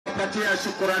kuwapatia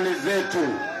shukurani zetu.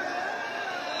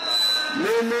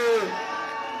 Mimi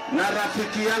na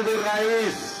rafiki yangu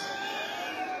rais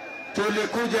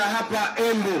tulikuja hapa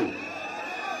Embu,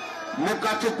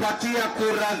 mkatupatia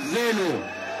kura zenu,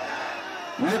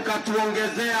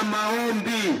 mkatuongezea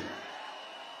maombi,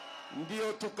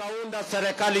 ndio tukaunda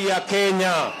serikali ya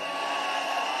Kenya.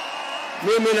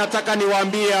 Mimi nataka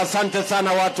niwaambie asante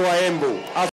sana watu wa Embu.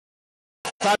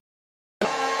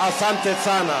 Asante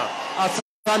sana.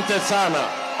 Asante sana.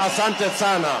 Asante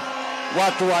sana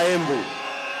watu wa Embu.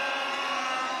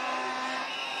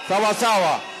 Sawa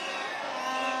sawa.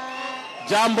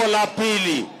 Jambo la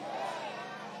pili,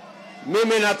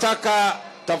 mimi nataka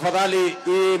tafadhali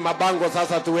hii mabango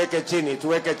sasa tuweke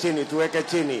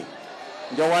chini,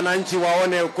 ndio wananchi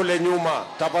waone kule nyuma,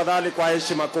 tafadhali kwa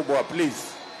heshima kubwa please.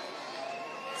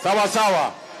 Sawa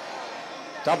sawa.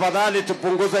 Tafadhali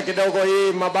tupunguze kidogo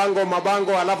hii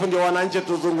mabango, alafu ndio wananchi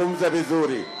tuzungumze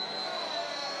vizuri.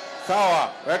 Sawa,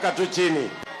 weka tu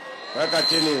chini. Weka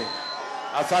chini.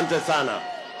 Asante sana.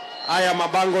 Haya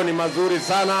mabango ni mazuri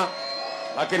sana,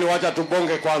 lakini wacha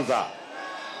tubonge kwanza.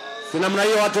 Si namna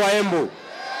hiyo watu wa Embu?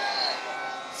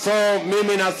 So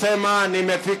mimi nasema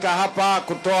nimefika hapa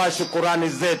kutoa shukurani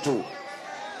zetu.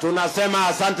 Tunasema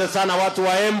asante sana watu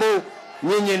wa Embu,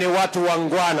 nyinyi ni watu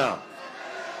wangwana.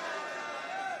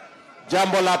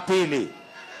 Jambo la pili,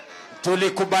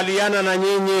 tulikubaliana na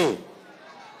nyinyi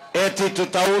eti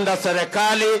tutaunda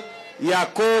serikali ya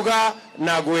kuga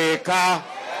na gweka.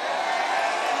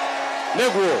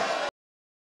 Neguo.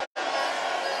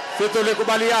 Si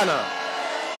tulikubaliana?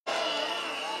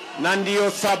 Na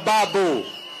ndio sababu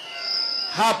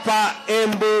hapa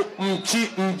Embu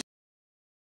mjini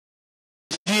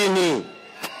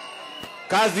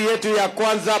kazi yetu ya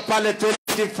kwanza pale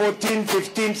 2014,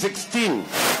 15, 16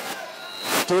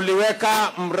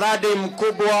 tuliweka mradi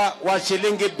mkubwa wa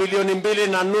shilingi bilioni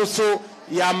 2.5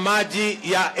 ya maji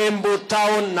ya Embu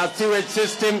Town na sewage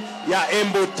system ya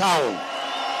Embu Town,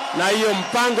 na hiyo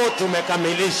mpango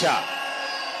tumekamilisha,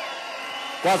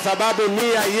 kwa sababu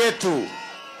nia yetu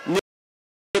ni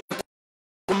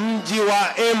mji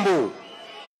wa Embu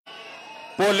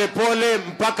polepole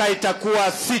mpaka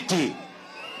itakuwa city,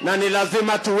 na ni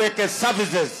lazima tuweke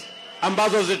services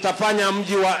ambazo zitafanya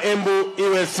mji wa Embu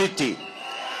iwe city.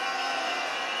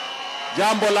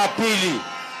 Jambo la pili,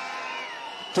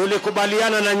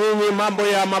 tulikubaliana na nyinyi mambo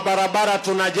ya mabarabara.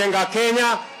 Tunajenga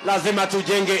Kenya, lazima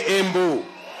tujenge Embu,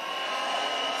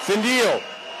 si ndio?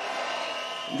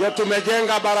 Ndio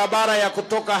tumejenga barabara ya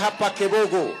kutoka hapa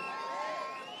Kibugu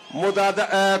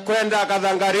kwenda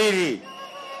Kadhangariri,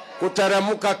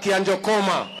 kuteremuka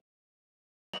Kianjokoma,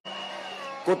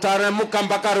 kuteremuka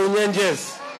mpaka Runyenjes,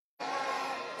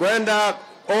 kwenda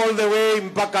all the way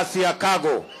mpaka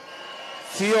Siakago.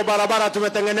 Sio barabara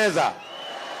tumetengeneza.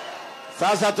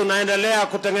 Sasa tunaendelea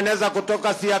kutengeneza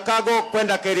kutoka Siakago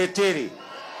kwenda Keretiri,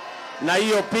 na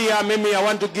hiyo pia mimi I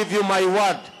want to give you my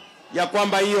word ya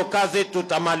kwamba hiyo kazi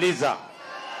tutamaliza.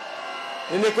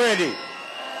 Ni kweli?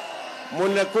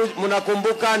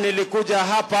 Mnakumbuka nilikuja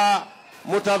hapa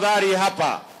Mutadhari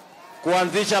hapa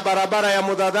kuanzisha barabara ya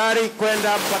Mutadhari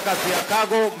kwenda mpaka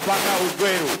Siakago mpaka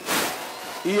Ugweru.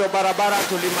 Hiyo barabara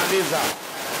tulimaliza.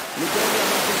 Ni kweli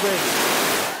ama si kweli?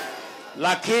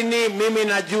 Lakini mimi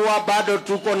najua bado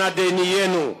tuko na deni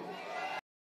yenu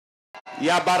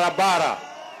ya barabara.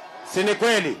 Si ni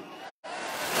kweli?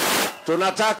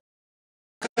 Tunataka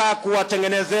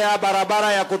kuwatengenezea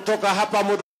barabara ya kutoka hapa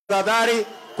Mutadhari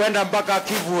kwenda mpaka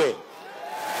Kivwe.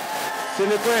 Si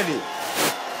ni kweli?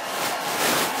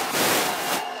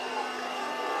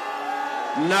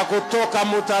 Na kutoka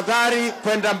Mutadhari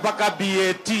kwenda mpaka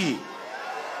BAT.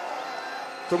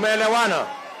 Tumeelewana?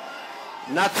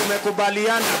 Na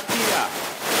tumekubaliana pia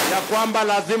ya kwamba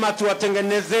lazima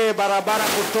tuwatengenezee barabara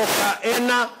kutoka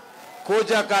Ena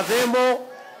kuja Kadhembo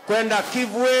kwenda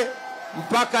Kivwe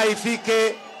mpaka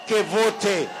ifike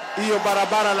Kevote. Hiyo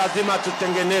barabara lazima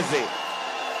tutengeneze.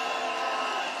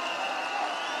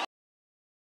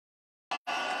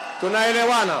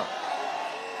 Tunaelewana?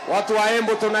 Watu wa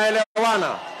Embu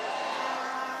tunaelewana?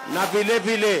 Na vile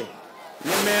vile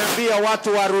nimeambia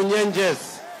watu wa Runyenjes,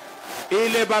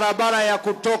 ile barabara ya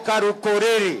kutoka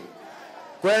Rukoreri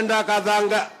kwenda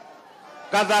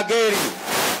Kadhageri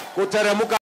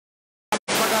kuteremuka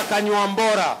mpaka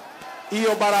Kanywambora,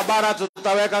 hiyo barabara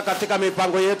tutaweka katika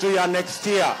mipango yetu ya next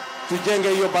year. Tujenge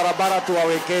hiyo barabara,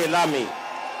 tuwawekee lami.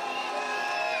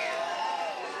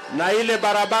 Na ile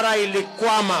barabara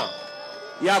ilikwama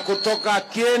ya kutoka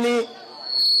Kieni,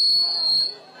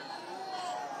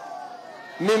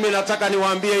 mimi nataka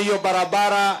niwaambie hiyo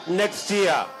barabara next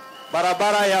year,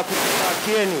 barabara ya kutoka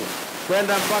Kieni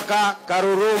kwenda mpaka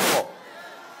Karurumbo,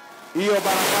 Hiyo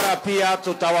barabara pia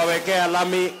tutawawekea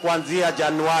lami kuanzia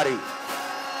Januari.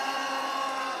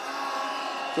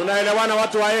 Tunaelewana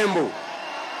watu wa Embu?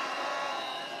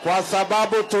 Kwa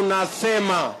sababu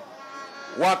tunasema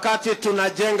wakati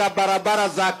tunajenga barabara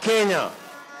za Kenya,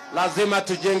 lazima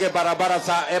tujenge barabara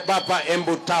za hapa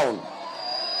Embu Town.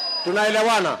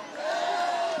 Tunaelewana?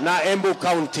 Na Embu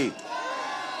County.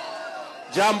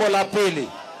 Jambo la pili,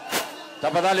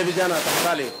 tafadhali vijana,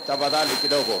 tafadhali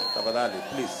kidogo, tafadhali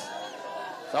please.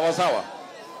 Sawa sawa.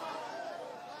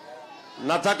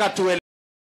 Nataka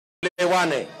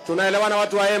tuelewane. Tunaelewana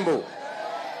watu wa Embu?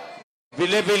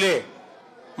 Vile vile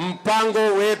mpango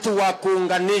wetu wa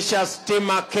kuunganisha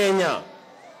stima Kenya,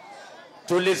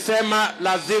 tulisema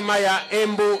lazima ya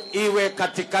Embu iwe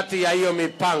katikati ya hiyo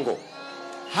mipango.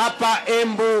 Hapa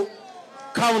Embu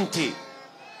County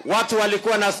watu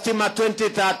walikuwa na stima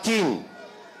 2013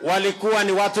 walikuwa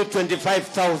ni watu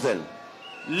 25,000.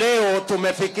 Leo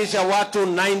tumefikisha watu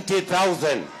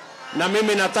 90,000. Na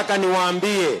mimi nataka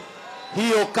niwaambie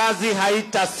hiyo kazi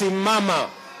haitasimama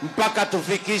mpaka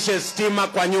tufikishe stima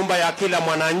kwa nyumba ya kila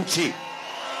mwananchi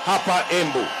hapa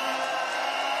Embu.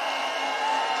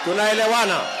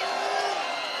 Tunaelewana?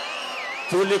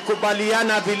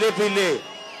 Tulikubaliana vile vile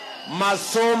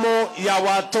masomo ya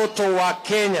watoto wa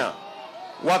Kenya.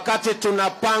 Wakati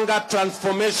tunapanga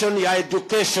transformation ya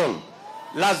education,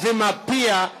 lazima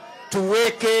pia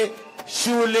tuweke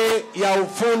shule ya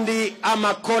ufundi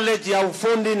ama college ya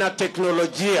ufundi na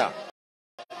teknolojia.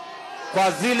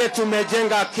 Kwa zile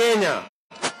tumejenga Kenya,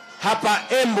 hapa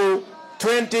Embu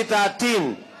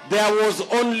 2013 there was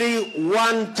only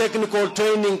one technical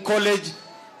training college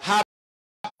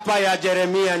hapa ya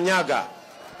Jeremia Nyaga.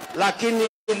 Lakini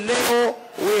leo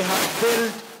we have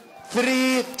built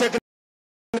 3 technical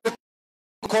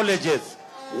colleges,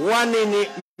 one in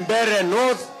Mbere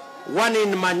North, one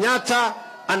in Manyata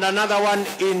and another one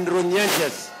in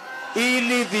Runyenjes,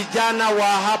 ili vijana wa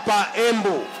hapa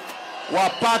Embu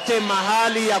wapate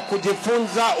mahali ya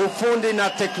kujifunza ufundi na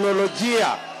teknolojia,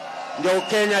 ndio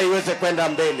Kenya iweze kwenda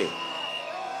mbele.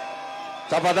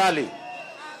 Tafadhali,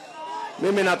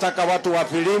 mimi nataka watu wa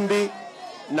filimbi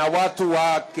na watu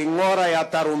wa king'ora ya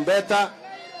tarumbeta.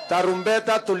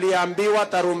 Tarumbeta tuliambiwa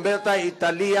tarumbeta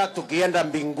italia tukienda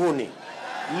mbinguni.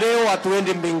 Leo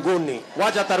hatuendi mbinguni.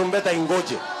 Wacha tarumbeta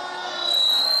ingoje.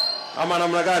 Ama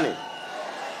namna gani?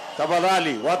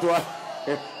 Tafadhali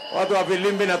watu wa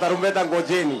filimbi na tarumbeta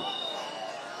ngojeni.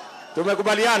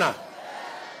 Tumekubaliana?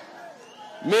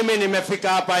 Mimi nimefika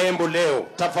hapa Embu leo,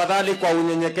 tafadhali kwa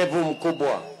unyenyekevu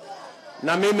mkubwa.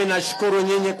 Na mimi nashukuru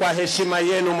nyinyi kwa heshima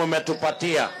yenu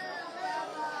mmetupatia.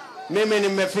 Mimi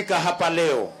nimefika hapa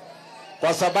leo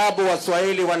kwa sababu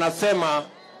Waswahili wanasema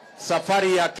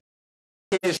safari ya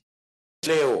kesho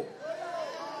leo.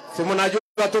 Si mnajua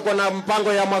tuko na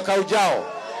mpango ya mwaka ujao?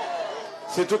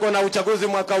 Si tuko na uchaguzi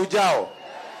mwaka ujao?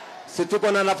 Si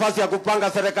tuko na nafasi ya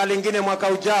kupanga serikali nyingine mwaka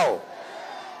ujao?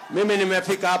 Mimi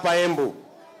nimefika hapa Embu.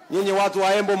 Nyinyi watu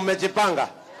wa Embu mmejipanga?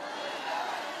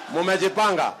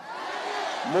 Mmejipanga?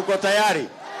 Muko tayari?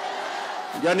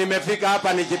 Ndio nimefika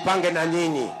hapa nijipange na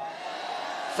nyinyi.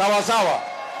 Sawa sawa.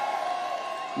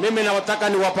 Mimi nataka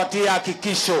niwapatie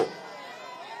hakikisho.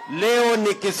 Leo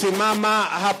nikisimama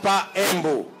hapa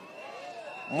Embu,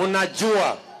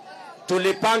 mnajua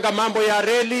tulipanga mambo ya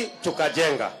reli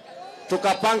tukajenga.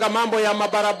 Tukapanga mambo ya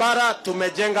mabarabara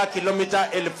tumejenga kilomita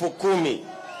 10,000.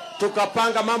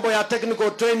 Tukapanga mambo ya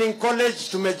technical training college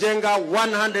tumejenga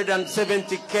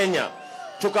 170 Kenya.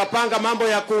 Tukapanga mambo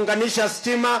ya kuunganisha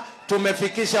stima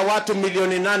tumefikisha watu 8.5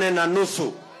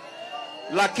 milioni.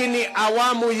 Lakini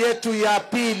awamu yetu ya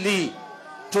pili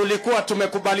tulikuwa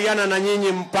tumekubaliana na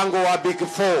nyinyi mpango wa Big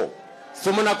 4. Si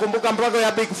mnakumbuka mpango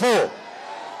ya Big 4?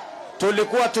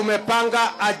 Tulikuwa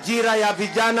tumepanga ajira ya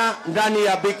vijana ndani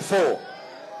ya Big 4.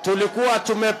 Tulikuwa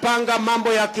tumepanga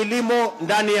mambo ya kilimo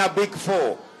ndani ya Big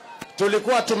 4.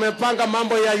 Tulikuwa tumepanga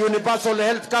mambo ya universal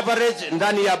health coverage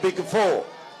ndani ya Big 4.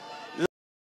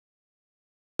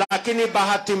 Lakini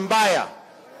bahati mbaya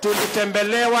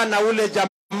tulitembelewa na ule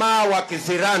jamaa wa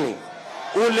kisirani,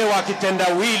 ule wa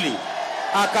kitendawili,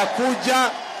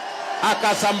 akakuja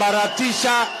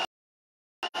akasambaratisha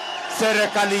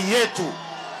serikali yetu,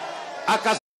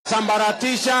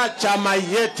 akasambaratisha chama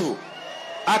yetu,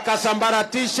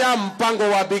 akasambaratisha mpango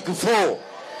wa Big 4,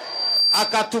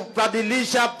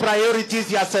 akatubadilisha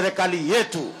priorities ya serikali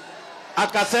yetu,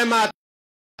 akasema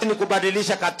ni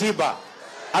kubadilisha katiba,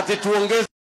 ati tuongeze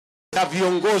ya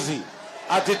viongozi,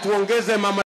 ati tuongeze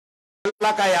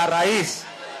mamlaka ya rais,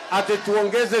 ati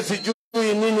tuongeze sijui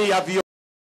nini ya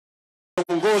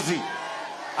viongozi,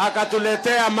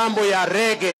 akatuletea mambo ya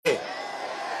rege.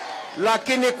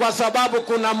 Lakini kwa sababu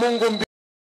kuna Mungu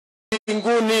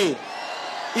mbinguni,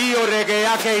 hiyo rege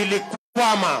yake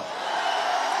ilikwama.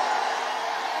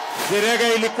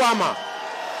 Sirege ilikwama.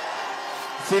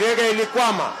 Sirege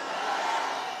ilikwama.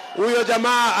 Huyo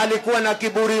jamaa alikuwa na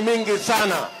kiburi mingi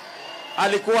sana.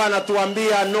 Alikuwa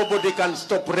anatuambia nobody can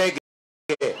stop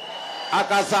reggae.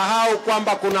 Akasahau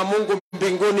kwamba kuna Mungu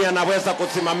mbinguni anaweza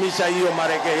kusimamisha hiyo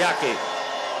marege yake.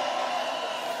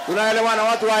 Tunaelewana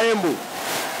watu wa Embu?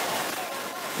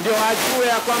 Ndio ajue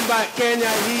ya kwamba Kenya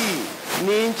hii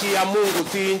ni nchi ya Mungu,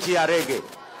 si nchi ya reggae.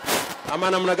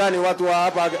 Ama namna gani watu wa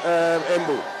hapa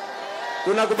Embu?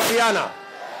 Tunakubaliana?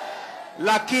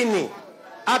 Lakini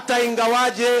hata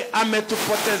ingawaje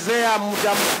ametupotezea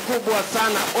muda mkubwa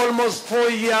sana, almost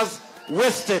 4 years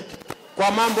wasted,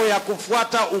 kwa mambo ya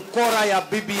kufuata ukora ya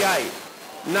BBI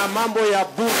na mambo ya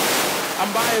bunge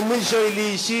ambaye mwisho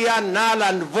iliishia null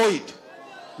and void.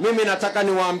 Mimi nataka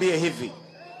niwaambie hivi,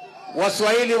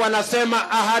 Waswahili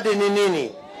wanasema ahadi ni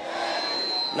nini?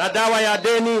 Na dawa ya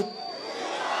deni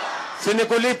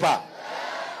sinikulipa.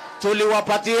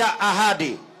 Tuliwapatia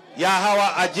ahadi ya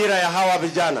hawa ajira ya hawa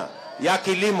vijana, ya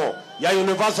kilimo, ya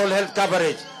universal health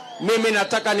coverage. Mimi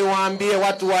nataka niwaambie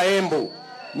watu wa Embu,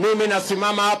 mimi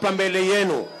nasimama hapa mbele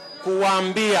yenu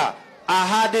kuwaambia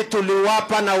ahadi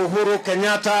tuliwapa na Uhuru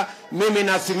Kenyatta. Mimi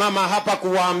nasimama hapa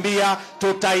kuwaambia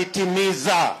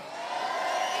tutaitimiza.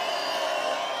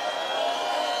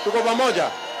 Tuko pamoja?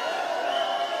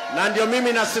 Na ndio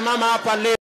mimi nasimama hapa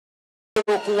leo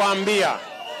kuwaambia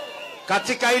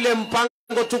katika ile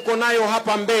mpango tuko nayo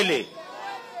hapa mbele,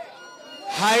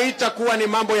 haitakuwa ni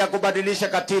mambo ya kubadilisha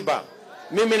katiba.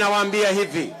 Mimi nawaambia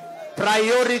hivi,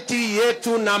 priority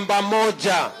yetu namba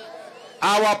moja,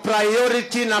 our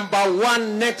priority number 1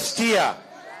 next year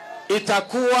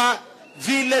itakuwa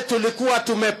vile tulikuwa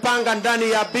tumepanga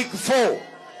ndani ya Big Four.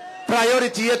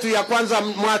 Priority yetu ya kwanza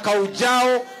mwaka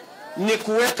ujao ni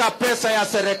kuweka pesa ya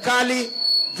serikali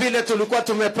vile tulikuwa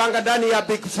tumepanga ndani ya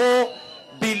Big Four,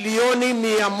 bilioni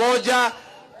 100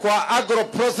 kwa agro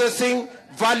processing,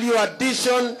 value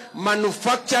addition,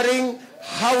 manufacturing,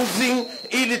 housing,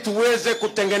 ili tuweze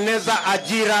kutengeneza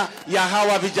ajira ya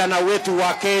hawa vijana wetu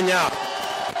wa Kenya.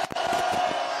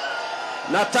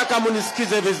 Nataka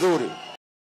munisikize vizuri.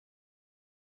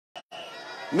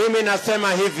 Mimi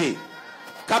nasema hivi,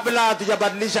 kabla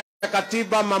hatujabadilisha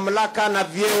katiba, mamlaka na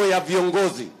vyeo ya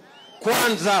viongozi,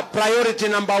 kwanza priority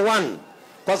number 1,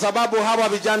 kwa sababu hawa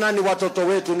vijana ni watoto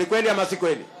wetu. Ni kweli ama si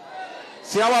kweli?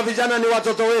 Si hawa vijana ni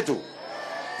watoto wetu?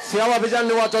 Si hawa vijana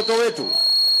ni watoto wetu?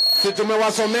 Si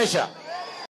tumewasomesha,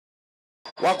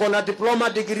 wako na diploma,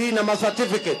 degree na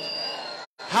certificate.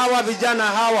 Hawa vijana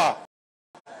hawa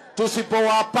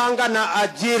tusipowapanga na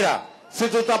ajira, si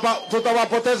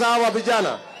tutawapoteza hawa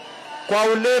vijana kwa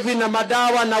ulevi na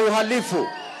madawa na uhalifu.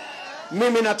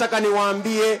 Mimi nataka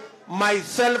niwaambie,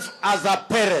 myself as a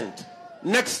parent,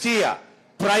 next year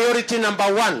priority number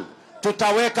 1,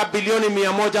 tutaweka bilioni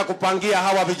 100 kupangia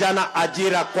hawa vijana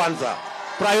ajira kwanza.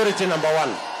 Priority number 1.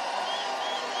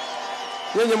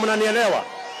 Nyinyi mnanielewa?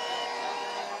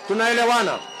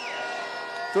 Tunaelewana?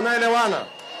 Tunaelewana?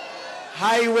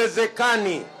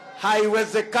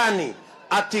 Haiwezekani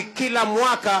ati kila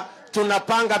mwaka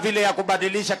tunapanga vile ya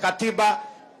kubadilisha katiba,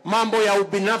 mambo ya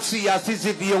ubinafsi ya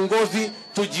sisi viongozi,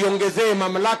 tujiongezee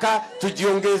mamlaka,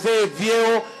 tujiongezee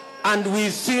vyeo, and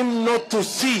we seem not to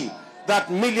see that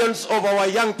millions of our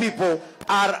young people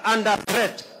are under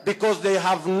threat because they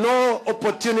have no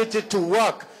opportunity to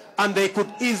work, and they could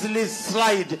easily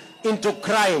slide into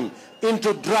crime,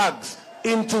 into drugs,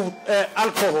 into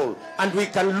alcohol, and we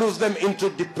can lose them into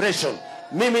depression.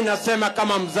 Mimi nasema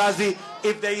kama mzazi,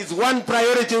 if there is one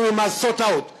priority we must sort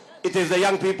out, it is the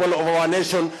young people of our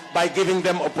nation, by giving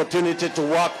them opportunity to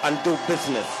work and do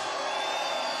business.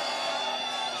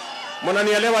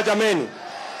 Mnanielewa jameni?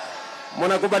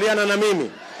 Mnakubaliana na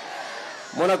mimi?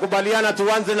 Mnakubaliana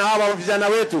tuanze na hawa vijana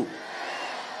wetu?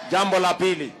 Jambo la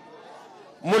pili,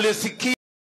 mulisikia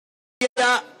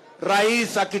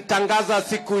rais akitangaza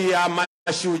siku ya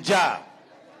mashujaa.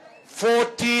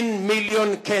 14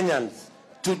 million Kenyans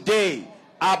today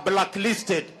are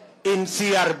blacklisted in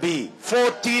CRB.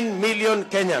 14 million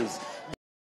Kenyans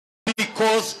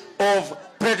because of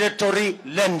predatory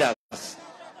lenders.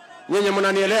 Nyinyi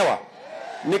mnanielewa?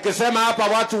 Nikisema hapa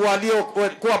watu walio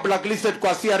kuwa blacklisted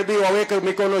kwa CRB waweke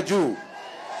mikono juu.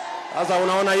 Sasa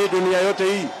unaona hii dunia yote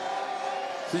hii,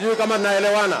 sijui kama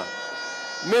tunaelewana.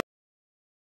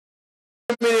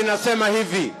 Mimi ninasema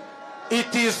hivi,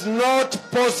 it is not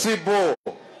possible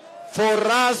for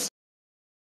us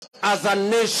as a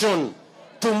nation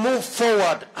to move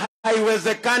forward.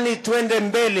 Haiwezekani tuende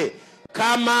mbele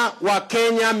kama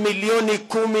Wakenya milioni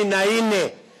 14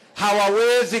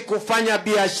 hawawezi kufanya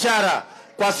biashara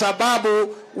kwa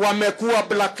sababu wamekuwa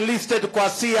blacklisted kwa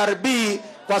CRB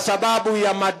kwa sababu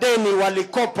ya madeni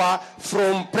walikopa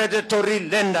from predatory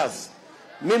lenders.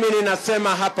 Mimi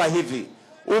ninasema hapa hivi,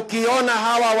 ukiona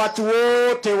hawa watu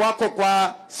wote wako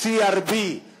kwa CRB,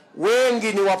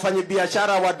 wengi ni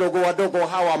wafanyabiashara wadogo wadogo,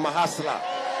 hawa mahasla,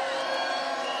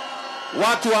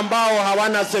 watu ambao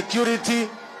hawana security,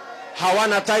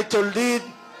 hawana title deed,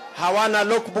 hawana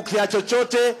logbook ya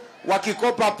chochote.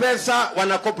 Wakikopa pesa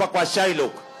wanakopa kwa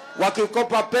Shylock,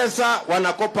 wakikopa pesa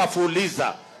wanakopa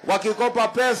Fuliza, wakikopa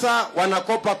pesa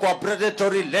wanakopa kwa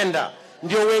predatory lender.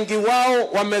 Ndio wengi wao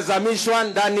wamezamishwa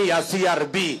ndani ya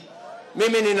CRB.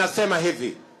 Mimi ninasema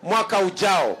hivi, mwaka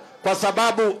ujao, kwa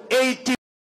sababu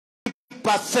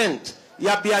 80%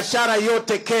 ya biashara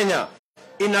yote Kenya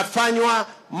inafanywa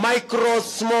micro,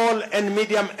 small and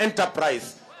medium enterprise.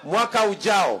 Mwaka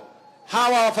ujao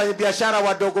hawa wafanyabiashara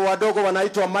wadogo wadogo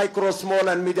wanaitwa micro, small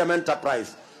and medium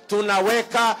enterprise.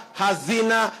 Tunaweka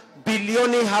hazina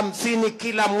bilioni 50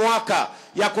 kila mwaka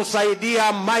ya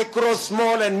kusaidia micro,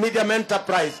 small and medium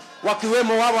enterprise,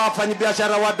 wakiwemo hawa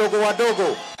wafanyabiashara wadogo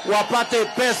wadogo wapate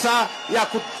pesa ya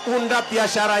kuunda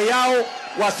biashara yao,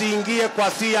 wasiingie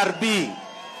kwa CRB.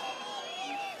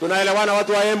 Tunaelewana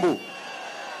watu wa Embu?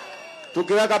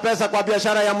 Tukiweka pesa kwa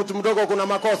biashara ya mtu mdogo kuna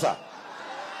makosa?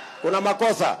 Kuna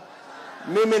makosa?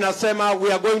 Mimi nasema we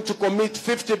are going to commit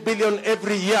 50 billion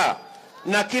every year,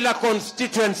 na kila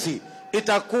constituency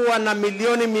itakuwa na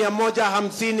milioni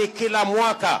 150 kila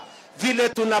mwaka. Vile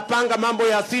tunapanga mambo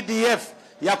ya CDF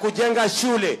ya kujenga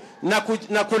shule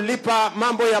na kulipa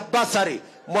mambo ya basari,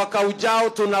 mwaka ujao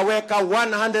tunaweka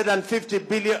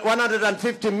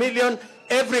 150 million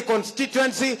every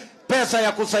constituency, pesa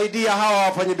ya kusaidia hawa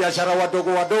wafanyabiashara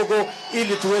wadogo wadogo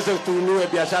ili tuweze tuinue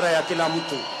biashara ya kila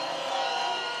mtu.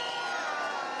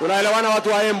 Tunaelewana watu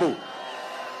wa Embu?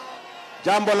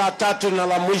 Jambo la tatu na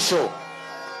la mwisho,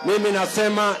 mimi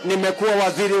nasema nimekuwa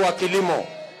waziri wa kilimo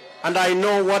and I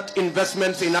know what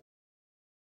investments in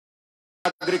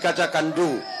agriculture can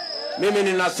do. Mimi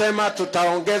ninasema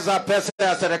tutaongeza pesa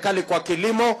ya serikali kwa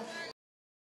kilimo,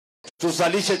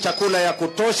 tuzalishe chakula ya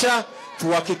kutosha,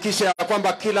 tuhakikishe ya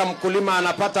kwamba kila mkulima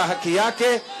anapata haki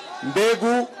yake,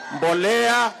 mbegu,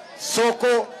 mbolea,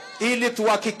 soko, ili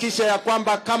tuhakikishe ya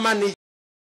kwamba kama ni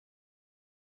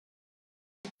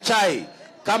chai,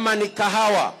 kama ni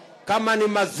kahawa, kama ni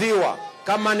maziwa,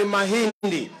 kama ni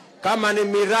mahindi, kama ni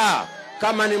miraa,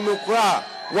 kama ni mukra,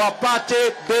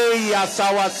 wapate bei ya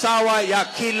sawasawa ya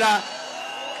kila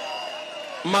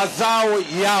mazao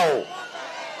yao.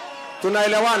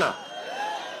 Tunaelewana?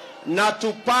 Na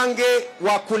tupange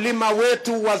wakulima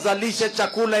wetu wazalishe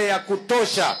chakula ya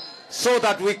kutosha so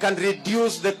that we can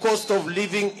reduce the cost of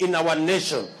living in our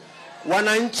nation.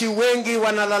 Wananchi wengi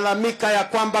wanalalamika ya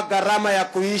kwamba gharama ya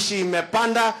kuishi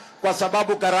imepanda kwa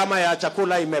sababu gharama ya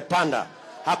chakula imepanda.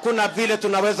 Hakuna vile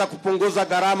tunaweza kupunguza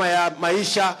gharama ya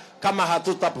maisha kama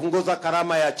hatutapunguza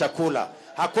gharama ya chakula.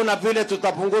 Hakuna vile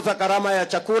tutapunguza gharama ya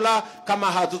chakula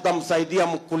kama hatutamsaidia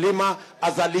mkulima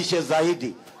azalishe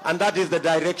zaidi. And that is the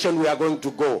direction we are going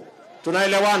to go.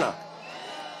 Tunaelewana?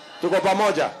 Tuko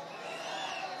pamoja?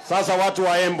 Sasa watu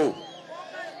wa Embu,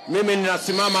 mimi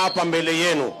ninasimama hapa mbele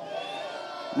yenu.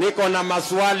 Niko na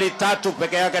maswali 3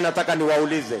 peke yake nataka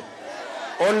niwaulize.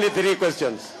 Only 3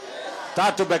 questions.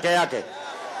 3 peke yake.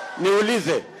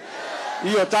 Niulize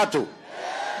hiyo 3.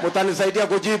 Mtanisaidia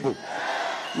kujibu?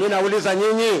 Mimi nauliza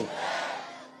nyinyi,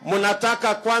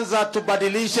 mnataka kwanza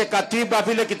tubadilishe katiba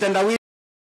vile kitendawili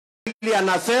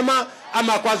anasema,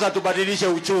 ama kwanza tubadilishe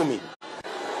uchumi?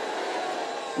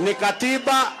 Ni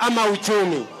katiba ama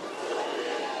uchumi?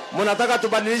 Mnataka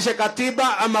tubadilishe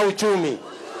katiba ama uchumi?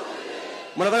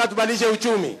 Mnataka tubadilishe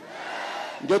uchumi?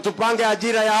 Ndio tupange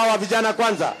ajira ya hawa vijana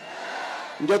kwanza?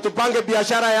 Ndio tupange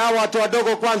biashara ya hawa watu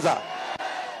wadogo kwanza?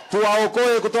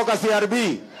 Tuwaokoe kutoka CRB?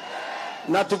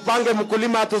 Na tupange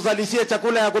mkulima atuzalishie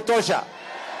chakula ya kutosha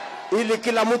ili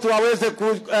kila mtu aweze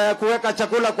kuweka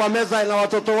chakula kwa meza na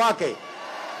watoto wake?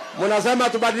 Mnasema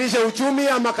tubadilishe uchumi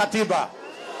ama katiba?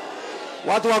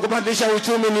 Watu wa kubadilisha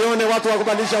uchumi nione, watu wa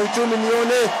kubadilisha uchumi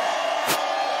nione.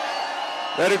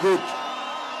 Very good.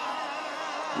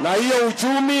 Na hiyo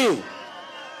uchumi,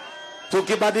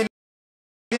 tukibadilisha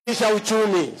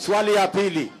uchumi, swali ya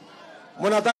pili,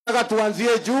 mnataka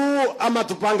tuanzie juu ama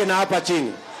tupange na hapa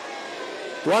chini?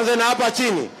 Tuanze na hapa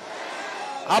chini,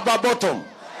 hapa bottom.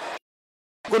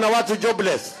 Kuna watu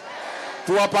jobless,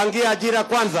 tuwapangie ajira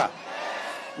kwanza.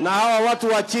 Na hawa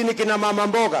watu wa chini kina mama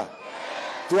mboga,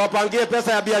 tuwapangie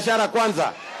pesa ya biashara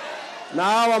kwanza. Na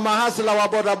hawa mahasla wa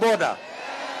boda boda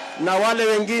na wale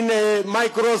wengine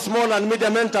micro, small and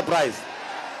medium enterprise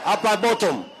hapa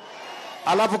bottom.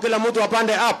 Alafu kila mtu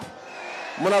apande up.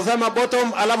 Mnasema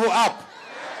bottom alafu up.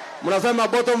 Mnasema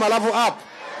bottom alafu up.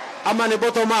 Ama ni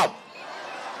bottom up?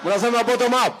 Mnasema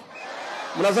bottom up.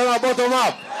 Mnasema bottom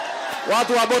up.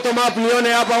 Watu wa bottom up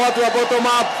nione hapa, watu wa bottom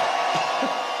up.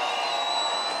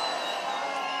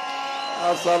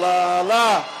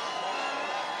 Asalala.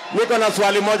 Niko na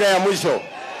swali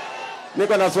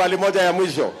moja ya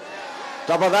mwisho.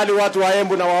 Tafadhali watu wa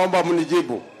Embu na waomba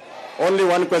mnijibu. Only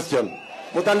one question.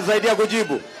 Mtanisaidia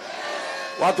kujibu?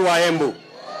 Watu wa Embu.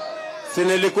 Si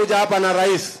nilikuja hapa na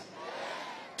rais.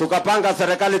 Tukapanga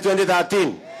serikali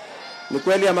 2013. Ni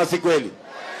kweli ama si kweli?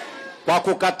 Kwa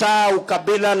kukataa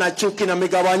ukabila na chuki na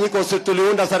migawanyiko, si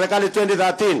tuliunda serikali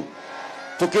 2013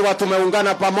 tukiwa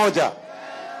tumeungana pamoja.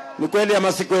 Ni kweli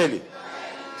ama si kweli?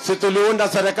 Si tuliunda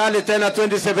serikali tena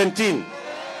 2017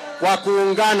 kwa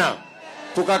kuungana,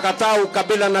 tukakataa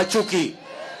ukabila na chuki,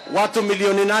 watu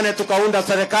milioni 8 tukaunda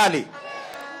serikali.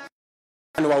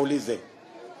 Niwaulize,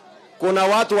 kuna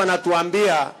watu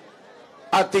wanatuambia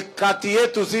ati kati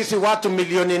yetu sisi watu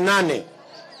milioni 8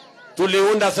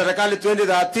 tuliunda serikali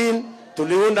 2013,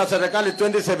 tuliunda serikali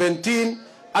 2017,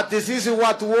 ati sisi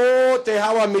watu wote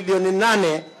hawa milioni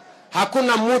 8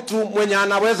 hakuna mtu mwenye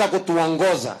anaweza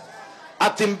kutuongoza.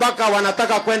 Ati mpaka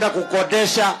wanataka kwenda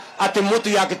kukodesha ati mtu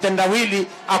ya kitendawili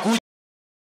akuja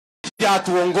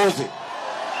atuongoze.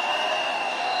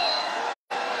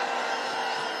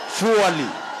 Surely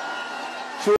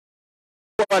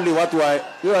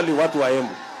watu wa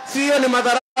Embu. Sio ni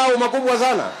madharau makubwa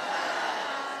sana?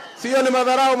 Sio ni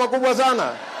madharau makubwa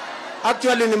sana?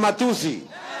 Actually ni matusi.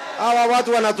 Hawa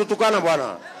watu wanatutukana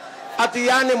bwana. Ati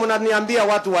yani mnaniambia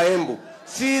watu wa Embu,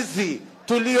 sisi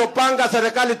tuliopanga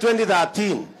serikali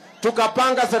 2013,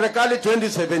 tukapanga serikali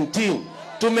 2017,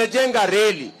 tumejenga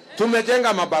reli,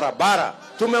 tumejenga mabarabara,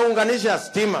 tumeunganisha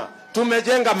stima,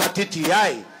 tumejenga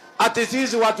matitiai. Ati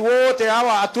sisi watu wote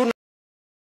hawa hatuna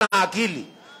akili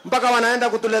mpaka wanaenda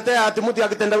kutuletea ati mtu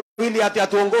akitendawili ati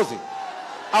atuongoze.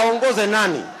 Aongoze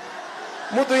nani?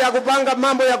 Mtu ya kupanga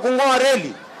mambo ya kungoa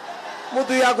reli,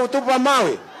 mtu ya kutupa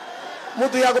mawe,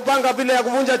 mtu ya kupanga vile ya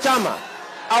kuvunja chama,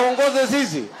 aongoze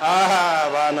sisi?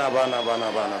 Bana.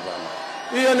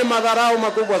 Hiyo ni madharau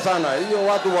makubwa sana. Hiyo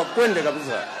watu wakwende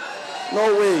kabisa. No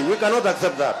way, we cannot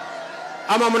accept that.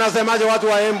 Ama mnasemaje watu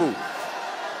wa Embu?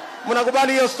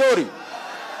 Mnakubali hiyo story?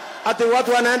 Ati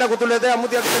watu wanaenda kutuletea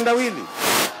mtu ya kitendawili.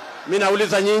 Mimi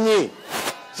nauliza nyinyi,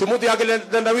 si mtu ya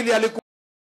kitendawili alikuwa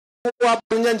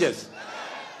hapo Nyenjes?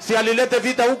 Si alilete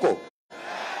vita huko?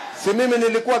 Si mimi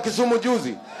nilikuwa Kisumu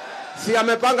juzi? Si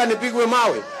amepanga nipigwe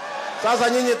mawe? Sasa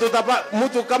nyinyi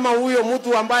mtu kama huyo,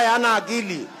 mtu ambaye hana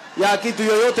akili ya kitu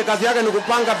yoyote, kazi yake ni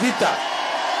kupanga vita,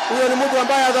 huyo ni mtu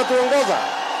ambaye atatuongoza?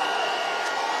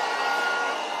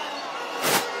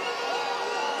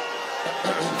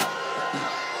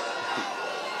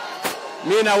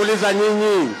 Mimi nauliza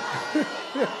nyinyi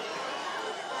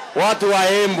watu wa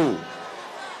Embu,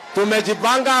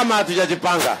 tumejipanga ama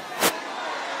hatujajipanga?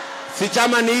 Si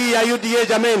chama ni hii ya UDA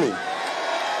jameni?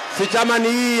 Si chama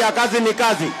ni hii ya kazi ni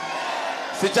kazi?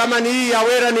 Si chama ni hii ya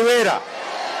wera ni wera?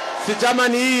 Si chama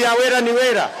ni hii ya wera ni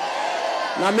wera?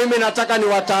 Na mimi nataka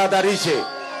niwatahadharishe,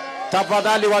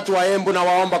 tafadhali watu wa Embu, na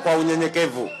waomba kwa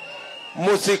unyenyekevu,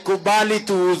 msikubali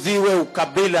tuuziwe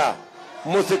ukabila,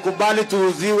 msikubali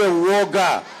tuuziwe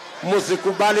uoga,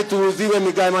 msikubali tuuziwe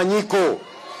migawanyiko.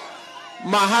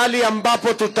 Mahali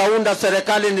ambapo tutaunda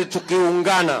serikali ni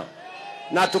tukiungana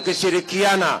na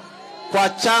tukishirikiana kwa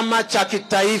chama cha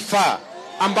kitaifa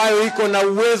ambayo iko na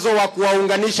uwezo wa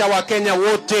kuwaunganisha Wakenya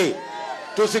wote.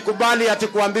 Tusikubali ati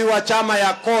kuambiwa chama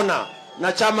ya kona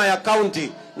na chama ya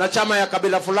kaunti na chama ya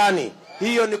kabila fulani.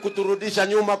 Hiyo ni kuturudisha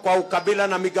nyuma kwa ukabila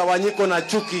na migawanyiko na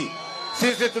chuki.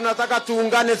 Sisi tunataka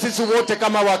tuungane sisi wote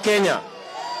kama Wakenya.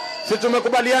 Sisi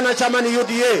tumekubaliana chama ni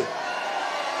UDA.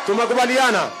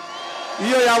 Tumekubaliana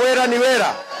hiyo ya wera ni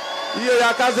wera, hiyo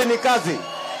ya kazi ni kazi,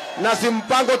 na si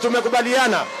mpango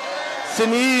tumekubaliana. Si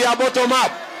ni hii ya bottom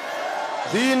up?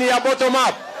 Hii ni ya bottom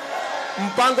up.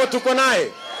 Mpango tuko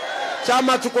naye,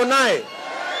 chama tuko naye.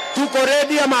 Tuko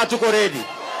ready ama hatuko ready?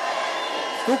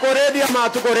 Tuko ready ama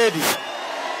hatuko ready?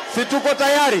 Si tuko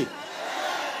tayari?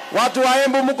 Watu wa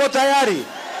Embu mko tayari?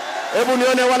 Hebu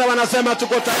nione wale wanasema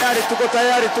tuko tayari, tuko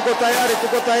tayari, tuko tayari,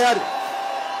 tuko tayari.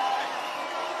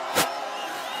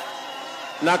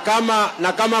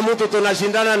 Na kama mtu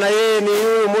tunashindana na yeye ni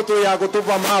huyu mtu ya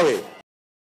kutupa mawe,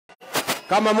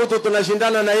 kama mtu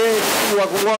tunashindana na yeye ni wa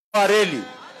kungoa reli,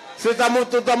 sasa mtu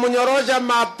tutamunyorosha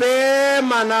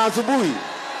mapema na asubuhi?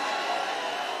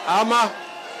 Ama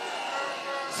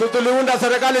si tuliunda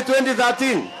serikali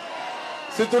 2013,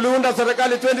 si tuliunda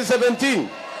serikali 2017,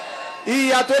 hii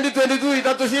ya 2022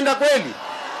 itatushinda kweli?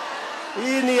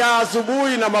 Hii ni ya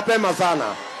asubuhi na mapema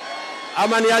sana.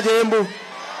 Ama ni aje Embu?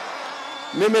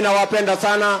 Mimi nawapenda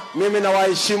sana, mimi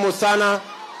nawaheshimu sana.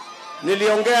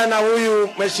 Niliongea na huyu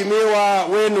mheshimiwa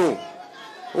wenu,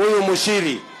 huyu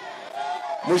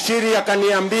Mushiri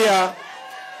akaniambia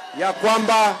ya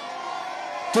kwamba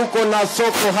tuko na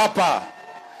soko hapa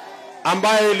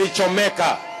ambayo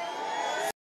ilichomeka.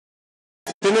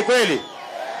 Si ni kweli?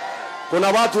 Kuna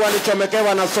watu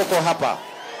walichomekewa na soko hapa.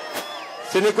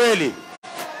 Si ni kweli?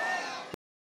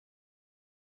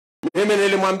 Mimi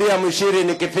nilimwambia Mushiri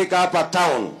nikifika hapa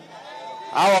town,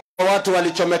 hawa watu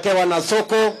walichomekewa na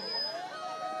soko,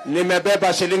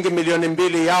 nimebeba shilingi milioni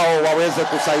 2 yao waweze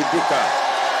kusaidika,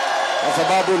 kwa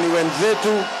sababu ni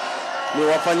wenzetu, ni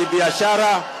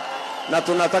wafanyabiashara na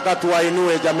tunataka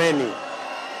tuwainue jameni.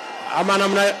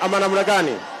 Ama namna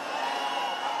gani?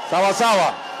 Sawa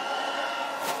sawa.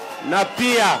 Na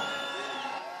pia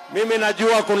mimi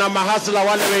najua kuna mahasla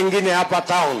wale wengine hapa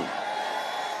town.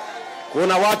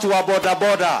 Kuna watu wa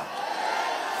bodaboda,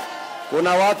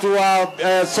 kuna watu wa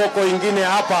soko ingine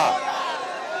hapa.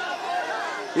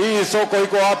 Hii soko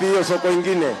iko wapi hiyo soko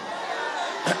ingine?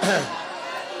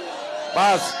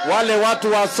 Bas, wale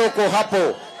watu wa soko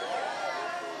hapo,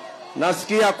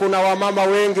 nasikia kuna wamama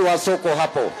wengi wa soko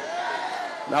hapo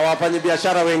na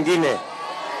wafanyabiashara wengine.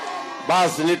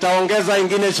 Bas, nitaongeza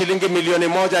ingine shilingi milioni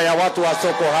 1 ya watu wa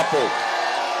soko hapo.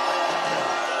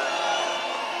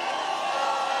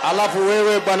 Alafu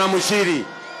wewe bwana Mushiri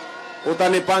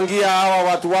utanipangia hawa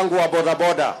watu wangu wa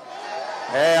bodaboda.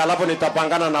 Alafu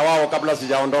nitapangana na wao kabla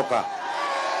sijaondoka.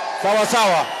 Sawa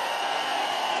sawa.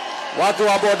 Watu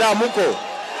wa boda muko?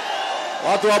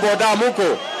 Watu wa boda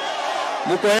muko?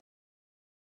 Muko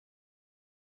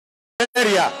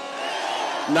area?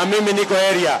 Na mimi niko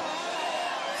area.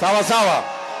 Sawa sawa.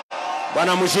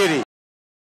 Bwana Mushiri,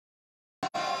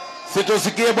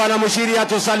 situsikie bwana Mushiri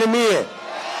atusalimie.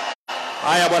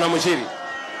 Haya bwana Mushiri.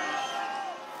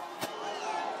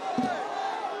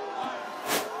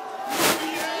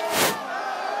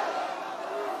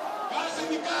 Kazi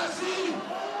ni kazi.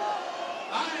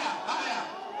 Haya.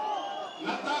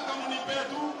 Nataka mnipe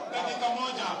tu dakika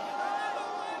 1.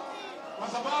 Kwa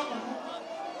sababu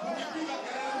mkipiga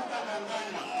kelele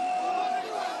mtadanganya.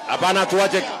 Hapana,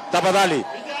 tuache tafadhali.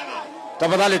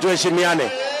 Tafadhali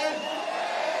tuheshimiane.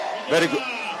 Very good.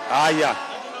 Haya.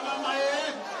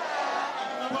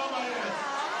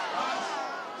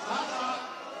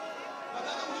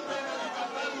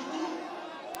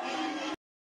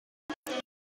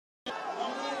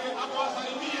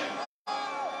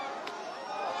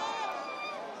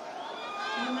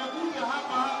 Nimekuja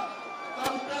hapa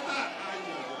tampeta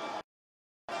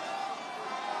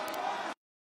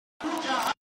kuja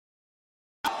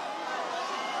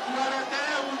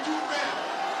niwaletee ujumbe.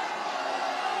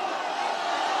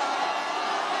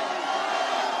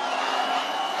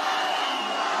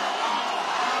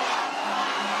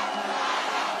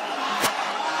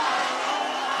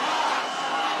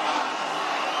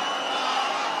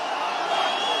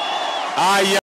 Haya.